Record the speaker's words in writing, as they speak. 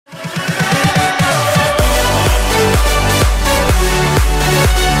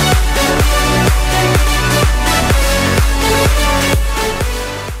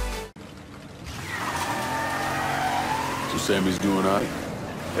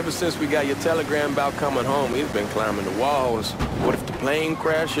Ever since we got your telegram about coming home, he's been climbing the walls. What if the plane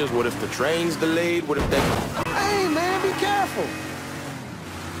crashes? What if the train's delayed? What if they... Hey, man, be careful.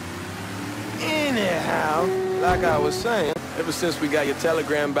 Anyhow, like I was saying, ever since we got your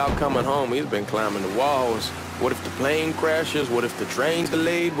telegram about coming home, he's been climbing the walls. What if the plane crashes? What if the train's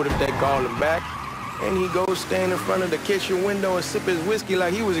delayed? What if they call him back? And he goes stand in front of the kitchen window and sip his whiskey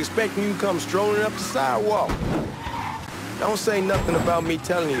like he was expecting you to come strolling up the sidewalk. Don't say nothing about me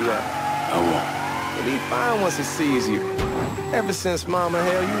telling you that. I won't. He'll be fine once he sees you. Ever since Mama,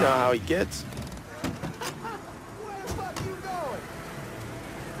 hell, you know how he gets. Where the fuck you going?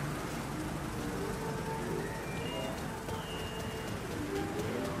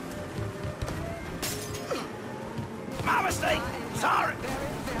 My mistake! Sorry!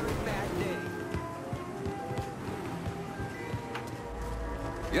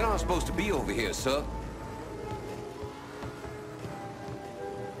 You're not supposed to be over here, sir.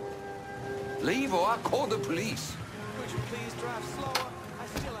 Leave or I'll call the police. Could you please drive slower? I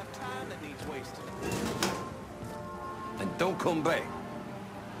still have time that needs wasted. And don't come back.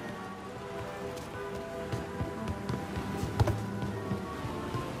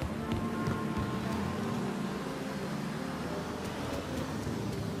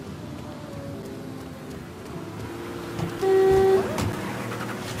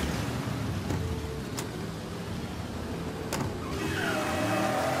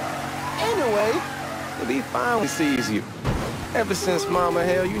 Anyway, he'll be fine when he sees you. Ever since Mama,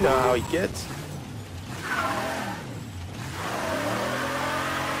 hell, you know how he gets.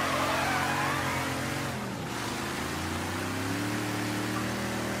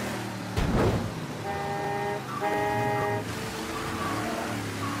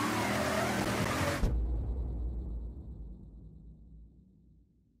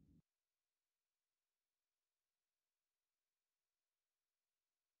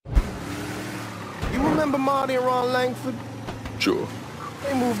 Remember Marty and Ron Langford? Sure.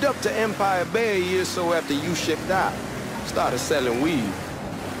 They moved up to Empire Bay a year or so after you shipped out. Started selling weed.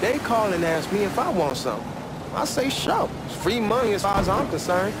 They call and ask me if I want something. I say sure. It's free money as far as I'm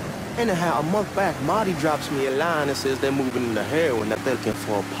concerned. Anyhow, a month back, Marty drops me a line and says they're moving into heroin, that they're looking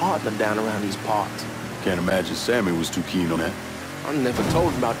for a partner down around these parts. Can't imagine Sammy was too keen on that. I never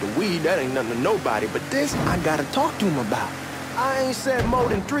told him about the weed. That ain't nothing to nobody. But this, I gotta talk to him about. I ain't said more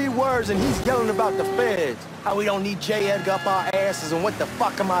than 3 words and he's yelling about the feds. How we don't need J. Edgar up our asses and what the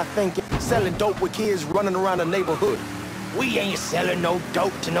fuck am I thinking? Selling dope with kids running around the neighborhood. We ain't selling no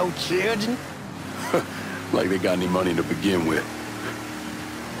dope to no children. Like they got any money to begin with.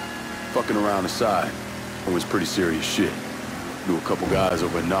 Fucking around aside, it was pretty serious shit. Knew a couple guys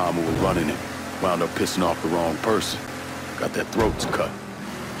over at Nam who were running it. Wound up pissing off the wrong person. Got their throats cut.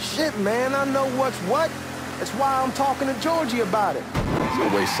 Shit, man, I know what's what. That's why I'm talking to Giorgi about it. There's no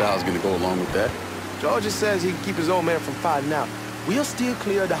way Sal's gonna go along with that. Giorgi says he can keep his old man from fighting out. We'll still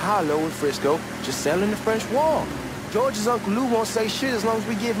clear the hollow in Frisco, just selling the French Wall. George's Uncle Lou won't say shit as long as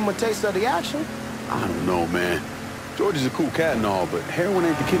we give him a taste of the action. I don't know, man. George is a cool cat and all, but heroin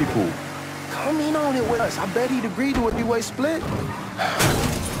ain't the kiddie pool. Come in on it with us. I bet he'd agree to a 3-way split.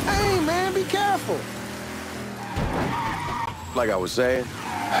 Hey, man, be careful. Like I was saying,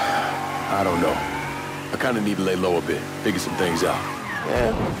 I don't know. I kind of need to lay low a bit, figure some things out.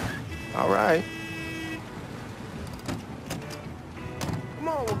 Yeah, all right. Come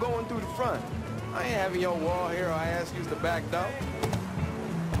on, we're going through the front. I ain't having your wall here or I ask you to back door.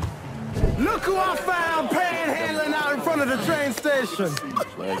 Look who I found panhandling out in front of the train station.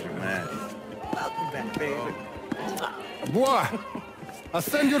 Pleasure, man. Welcome back, baby. Boy, I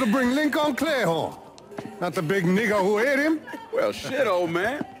send you to bring Lincoln Clay home. Not the big nigga who ate him. Well, shit, old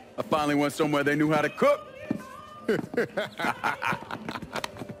man. I finally went somewhere they knew how to cook.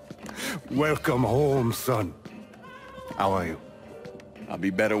 Welcome home, son. How are you? I'll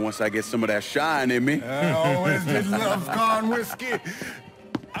be better once I get some of that shine in me. I always did love corn whiskey.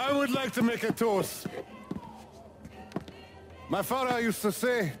 I would like to make a toast. My father used to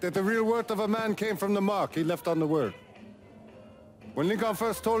say that the real worth of a man came from the mark he left on the world. When Lincoln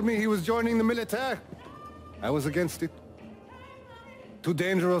first told me he was joining the military, I was against it. Too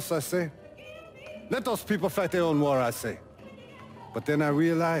dangerous, I say. Let those people fight their own war, I say. But then I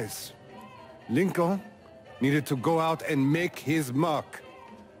realized Lincoln needed to go out and make his mark.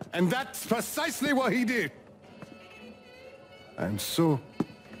 And that's precisely what he did. I'm so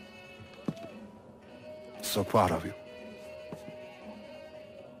proud of you.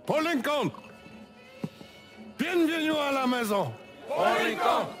 Paul Lincoln! Bienvenue à la maison! Paul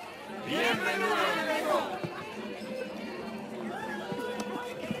Lincoln! Bienvenue à la maison!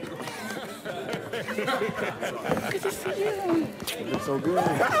 Good to see you. You look so good.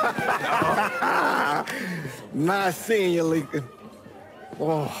 Nice seeing you, Lincoln.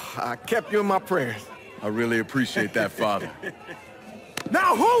 Oh, I kept you in my prayers. I really appreciate that, Father.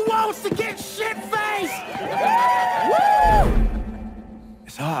 Now who wants to get shit-faced? Woo!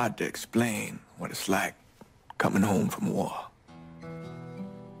 It's hard to explain what it's like coming home from war.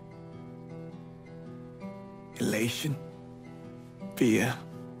 Elation, fear,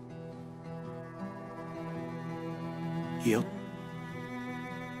 guilt.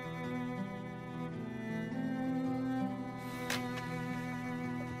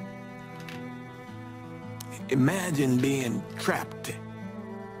 Imagine being trapped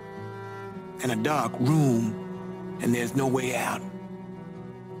in a dark room and there's no way out.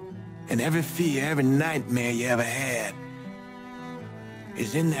 And every fear, every nightmare you ever had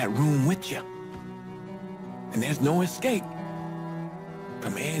is in that room with you. And there's no escape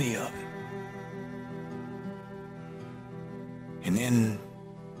from any of it. And then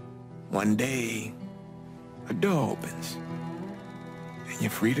one day, a door opens and you're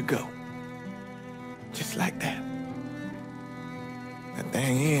free to go. Just like that. The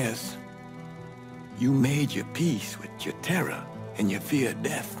thing is, you made your peace with your terror and your fear of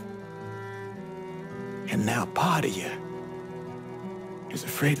death. And now part of you is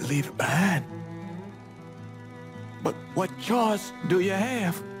afraid to leave it behind. But what choice do you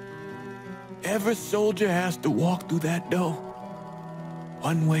have? Every soldier has to walk through that door,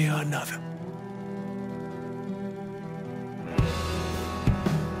 one way or another.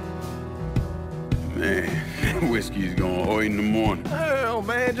 Man, whiskey's gonna hurt in the morning. Hell,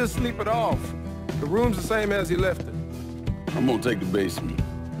 man, just sleep it off. The room's the same as you left it. I'm gonna take the basement.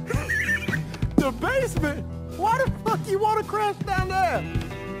 The basement? Why the fuck you want to crash down there?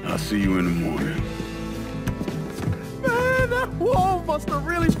 I'll see you in the morning. Man, that wall must have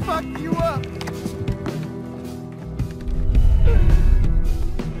really fucked you up.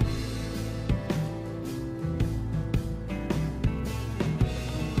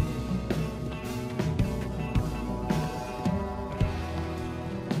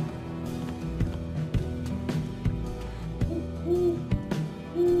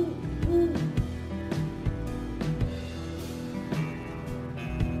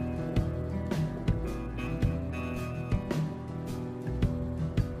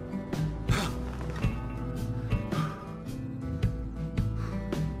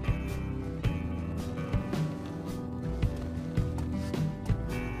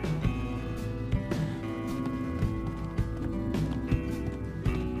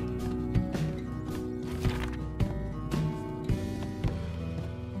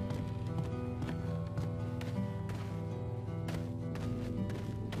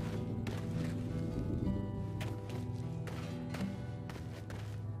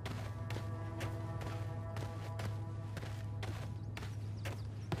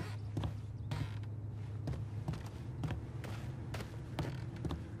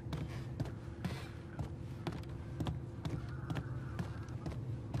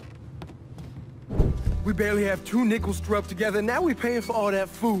 We barely have 2 nickels to rub together, now we're paying for all that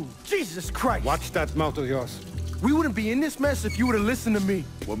food. Jesus Christ! Watch that mouth of yours. We wouldn't be in this mess if you would have listened to me.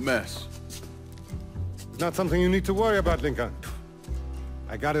 What mess? Not something you need to worry about, Lincoln.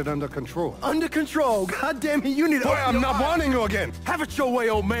 I got it under control. Under control? God damn it, you need to... Boy, I'm not warning you again! Have it your way,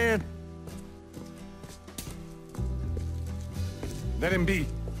 old man! Let him be.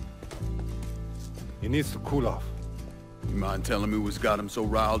 He needs to cool off. You mind telling me what's got him so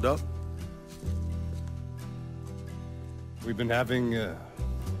riled up? We've been having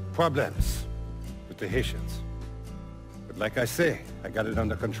problems with the Haitians. But like I say, I got it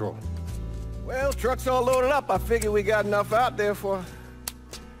under control. Well, truck's all loaded up. I figure we got enough out there for...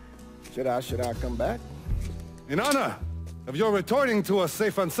 Should I come back? In honor of your returning to us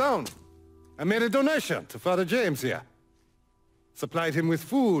safe and sound, I made a donation to Father James here. Supplied him with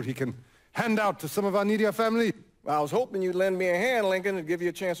food he can hand out to some of our needier family. Well, I was hoping you'd lend me a hand, Lincoln, and give you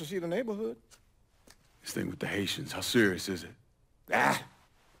a chance to see the neighborhood. This thing with the Haitians, how serious is it? Ah,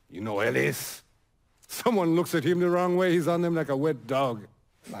 you know Ellis. Someone looks at him the wrong way, he's on them like a wet dog.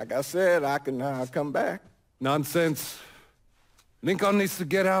 Like I said, I can come back. Nonsense. Lincoln needs to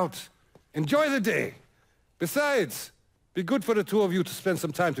get out. Enjoy the day. Besides, be good for the two of you to spend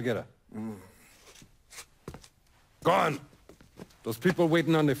some time together. Go on. Those people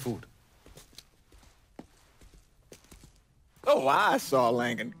waiting on their food. Oh, I saw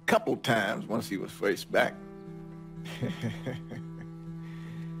Lincoln a couple times once he was first back.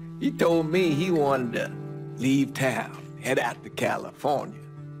 He told me he wanted to leave town, head out to California.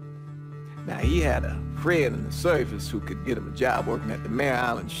 Now, he had a friend in the service who could get him a job working at the Mare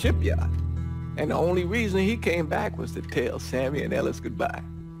Island shipyard. And the only reason he came back was to tell Sammy and Ellis goodbye.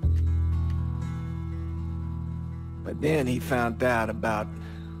 But then he found out about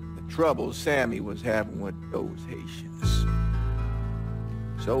the trouble Sammy was having with those Haitians.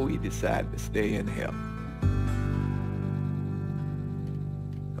 So he decided to stay and help.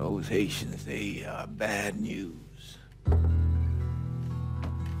 Those Haitians, they are bad news.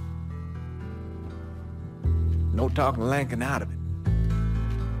 No talking Lincoln out of it.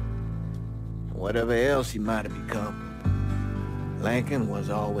 Whatever else he might have become, Lincoln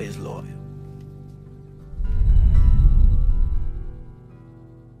was always loyal.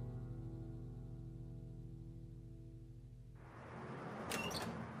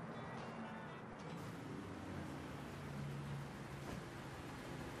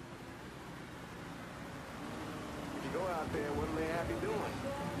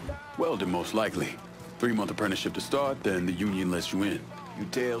 Welding, most likely. 3-month apprenticeship to start, then the union lets you in. You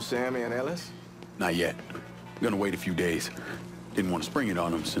tell Sammy and Ellis? Not yet. I'm gonna wait a few days. Didn't want to spring it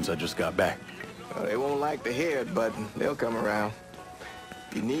on them since I just got back. Well, they won't like to hear it, but they'll come around.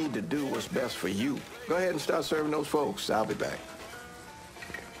 You need to do what's best for you. Go ahead and start serving those folks. I'll be back.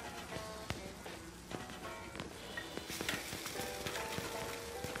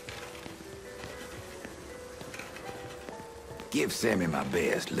 Give Sammy my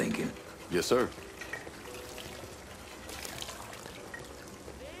best, Lincoln. Yes, sir.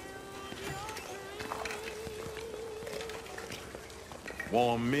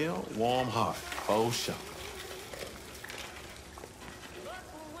 Warm meal, warm heart. Oh, sure.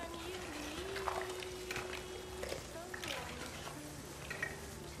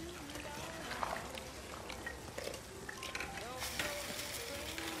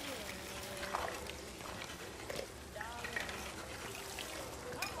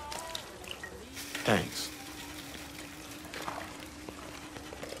 Thanks.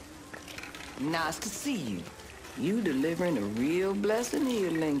 Nice to see you. You delivering a real blessing here,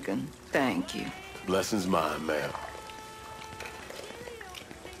 Lincoln. Thank you. Blessing's mine, ma'am.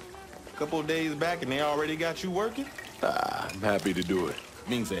 Couple of days back and they already got you working? I'm happy to do it.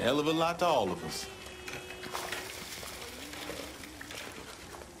 Means a hell of a lot to all of us.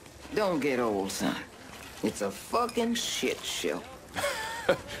 Don't get old, son. It's a fucking shit show.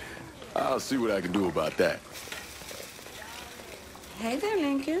 I'll see what I can do about that. Hey there,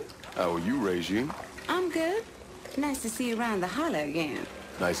 Lincoln. How are you, Regine? I'm good. Nice to see you around the holler again.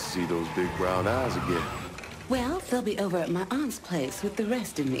 Nice to see those big brown eyes again. Well, they'll be over at my aunt's place with the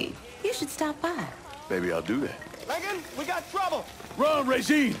rest of me. You should stop by. Maybe I'll do that. Lincoln, we got trouble! Run,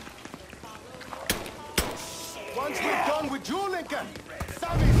 Regine! Once we're done with you, Lincoln,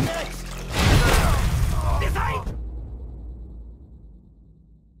 Sammy's next! This ain't...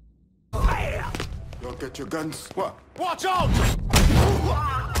 Don't get your guns. What? Watch out!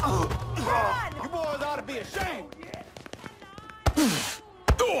 You boys ought to be ashamed!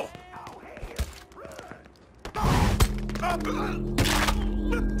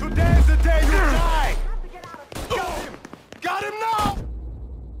 Today's the day you die! Got him! Got him now!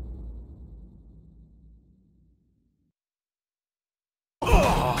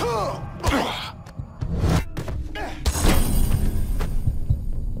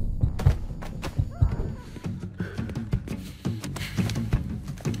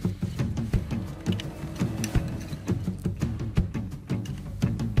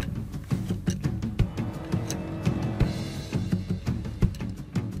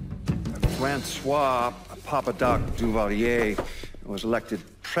 Francois Papadoc Duvalier was elected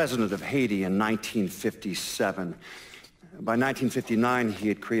president of Haiti in 1957. By 1959, he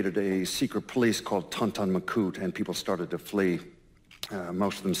had created a secret police called Tonton Macoute, and people started to flee.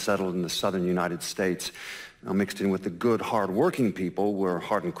 Most of them settled in the southern United States. Now, mixed in with the good, hard-working people were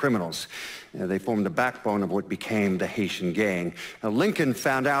hardened criminals. They formed the backbone of what became the Haitian gang. Now, Lincoln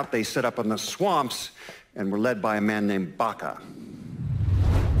found out they set up in the swamps and were led by a man named Baca.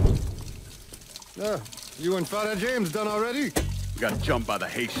 You and Father James done already? We got jumped by the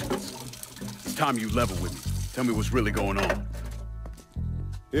Haitians. It's time you level with me. Tell me what's really going on.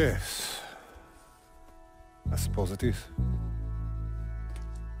 Yes. I suppose it is.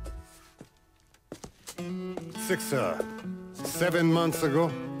 7 months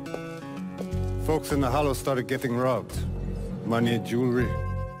ago, folks in the Hollow started getting robbed. Money, jewelry,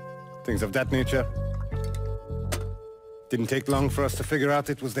 things of that nature. Didn't take long for us to figure out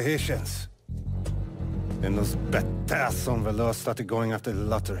it was the Haitians. Then those bâtards on velours started going after the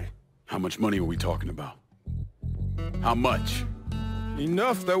lottery. How much money are we talking about? How much?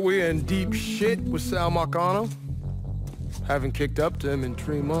 Enough that we're in deep shit with Sal Marcano. Haven't kicked up to him in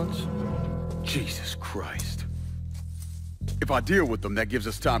 3 months. Jesus Christ. If I deal with them, that gives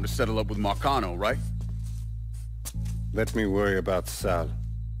us time to settle up with Marcano, right? Let me worry about Sal.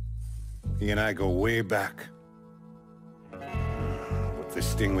 He and I go way back. But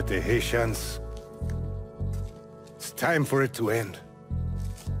this thing with the Haitians... it's time for it to end.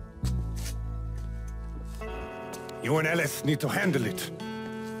 You and Ellis need to handle it.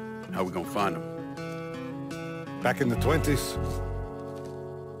 How we gonna find them? Back in the 20s,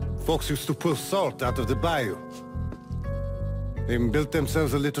 folks used to pull salt out of the bayou. They even built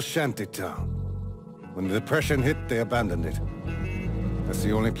themselves a little shanty town. When the Depression hit, they abandoned it. That's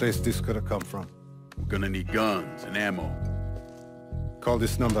the only place this could have come from. We're gonna need guns and ammo. Call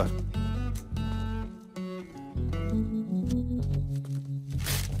this number.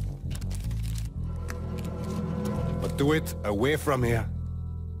 But do it away from here.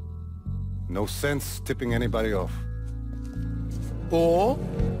 No sense tipping anybody off. Or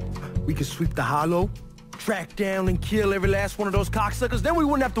we could sweep the hollow, track down and kill every last one of those cocksuckers, then we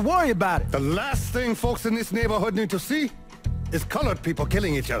wouldn't have to worry about it. The last thing folks in this neighborhood need to see is colored people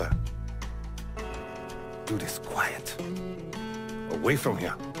killing each other. Do this quiet. Away from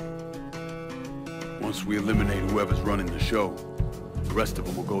here. Once we eliminate whoever's running the show, the rest of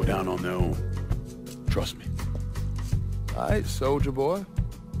them will go down on their own. Trust me. All right, soldier boy.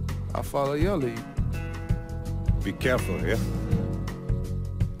 I'll follow your lead. Be careful, yeah?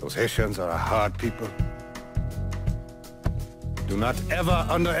 Those Haitians are a hard people. Do not ever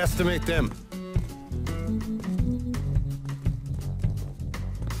underestimate them.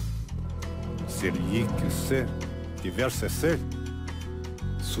 Celui qui sait diverser seul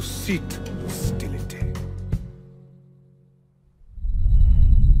suscite hostilité.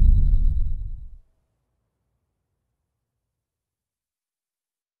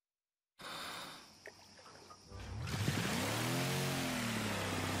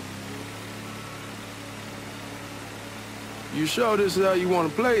 You sure this is how you want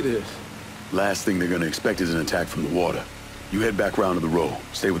to play this? Last thing they're gonna expect is an attack from the water. You head back round to the row.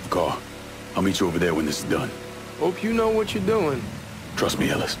 Stay with the car. I'll meet you over there when this is done. Hope you know what you're doing. Trust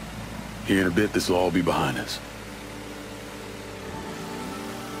me, Ellis. Here in a bit, this will all be behind us.